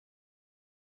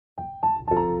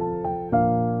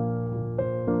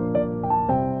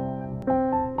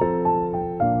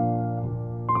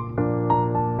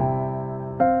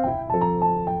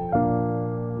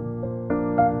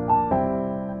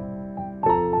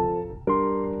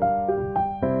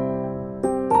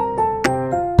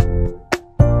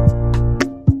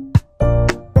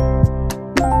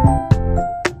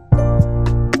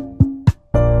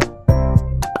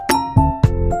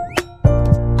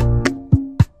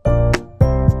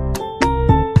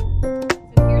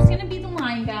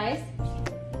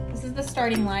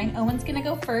starting line. Owen's gonna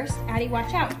go first. Addie,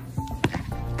 watch out.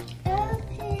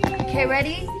 Okay,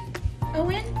 ready?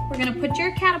 Owen, we're gonna put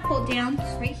your catapult down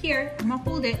right here. I'm gonna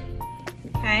hold it,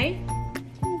 okay?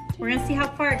 We're gonna see how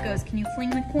far it goes. Can you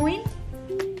fling the coin?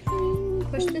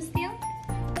 Push this down,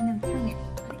 and then fling it.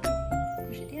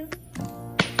 Push it down.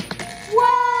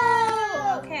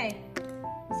 Whoa! Okay,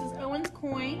 this is Owen's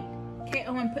coin. Okay,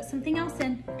 Owen, put something else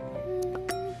in.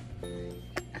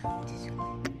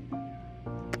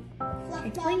 Okay,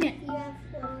 fling it.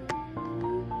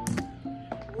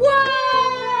 Whoa!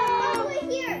 All the way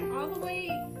here. All the way.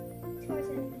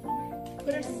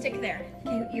 Put a stick there.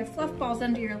 Okay, your fluff ball's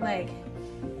under your leg.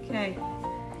 Okay.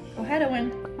 Go ahead,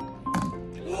 Owen.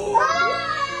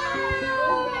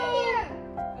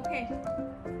 Okay.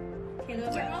 Okay,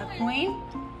 those are the coin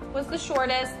was the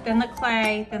shortest, then the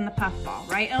clay, then the puff ball.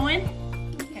 Right, Owen?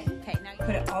 Okay, now you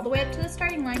put it all the way up to the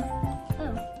starting line.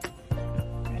 Oh.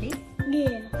 Ready?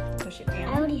 Yeah. Push it down.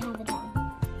 I already have it on.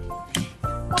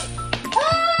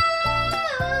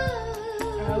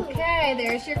 Okay,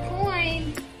 there's your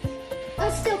coin.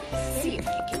 Let's still See if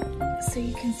you can, so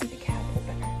you can see the catapult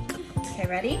better. Okay,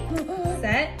 ready?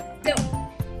 Set, go.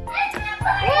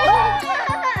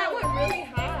 That went really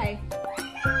high.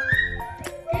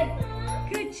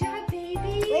 Good job, baby.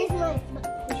 Where's my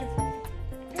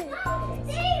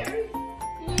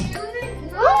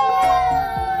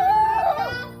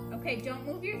Okay, don't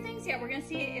move your things yet. We're gonna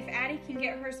see if Addie can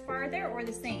get hers farther or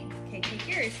the same. Okay, take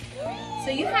yours.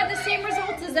 So you had the same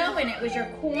results as Owen. It was your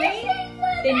coin,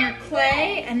 then your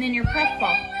clay, and then your puff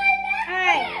ball.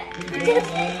 Alright.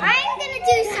 I'm gonna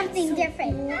do something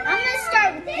different. I'm gonna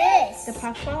start with this. The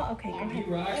puff ball? Okay, go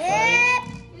ahead.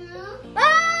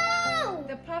 Oh!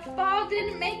 The puff ball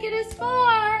didn't make it as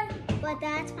far. But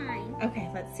that's fine. Okay,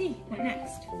 let's see. What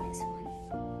next? This one.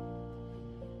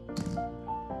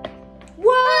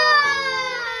 Whoa!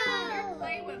 Your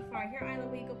clay went far. Here, Isla,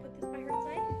 will you go put this by her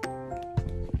clay?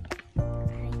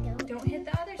 Don't hit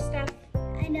the other stuff.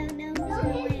 I don't know who's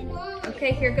gonna win.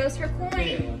 Okay, here goes her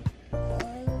coin.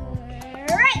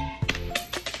 Alright.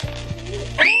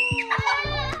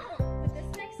 Put this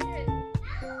next to it.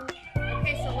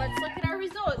 Okay, so let's look at our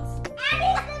results.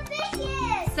 Addie's the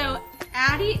biggest. So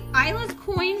Isla's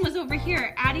coin was over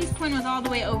here. Addie's coin was all the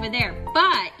way over there.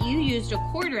 But you used a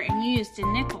quarter and you used a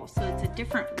nickel, so it's a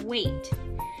different weight.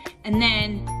 And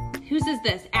then, whose is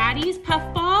this? Addie's puff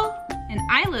ball and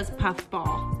Isla's puff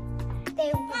ball.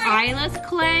 Isla's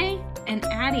clay and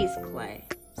Addie's clay.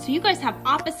 So you guys have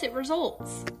opposite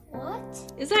results.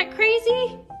 What? Is that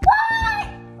crazy? What?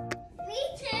 Me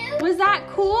too. Was that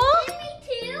cool? Me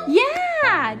too.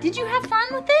 Yeah. Did you have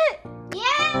fun with it?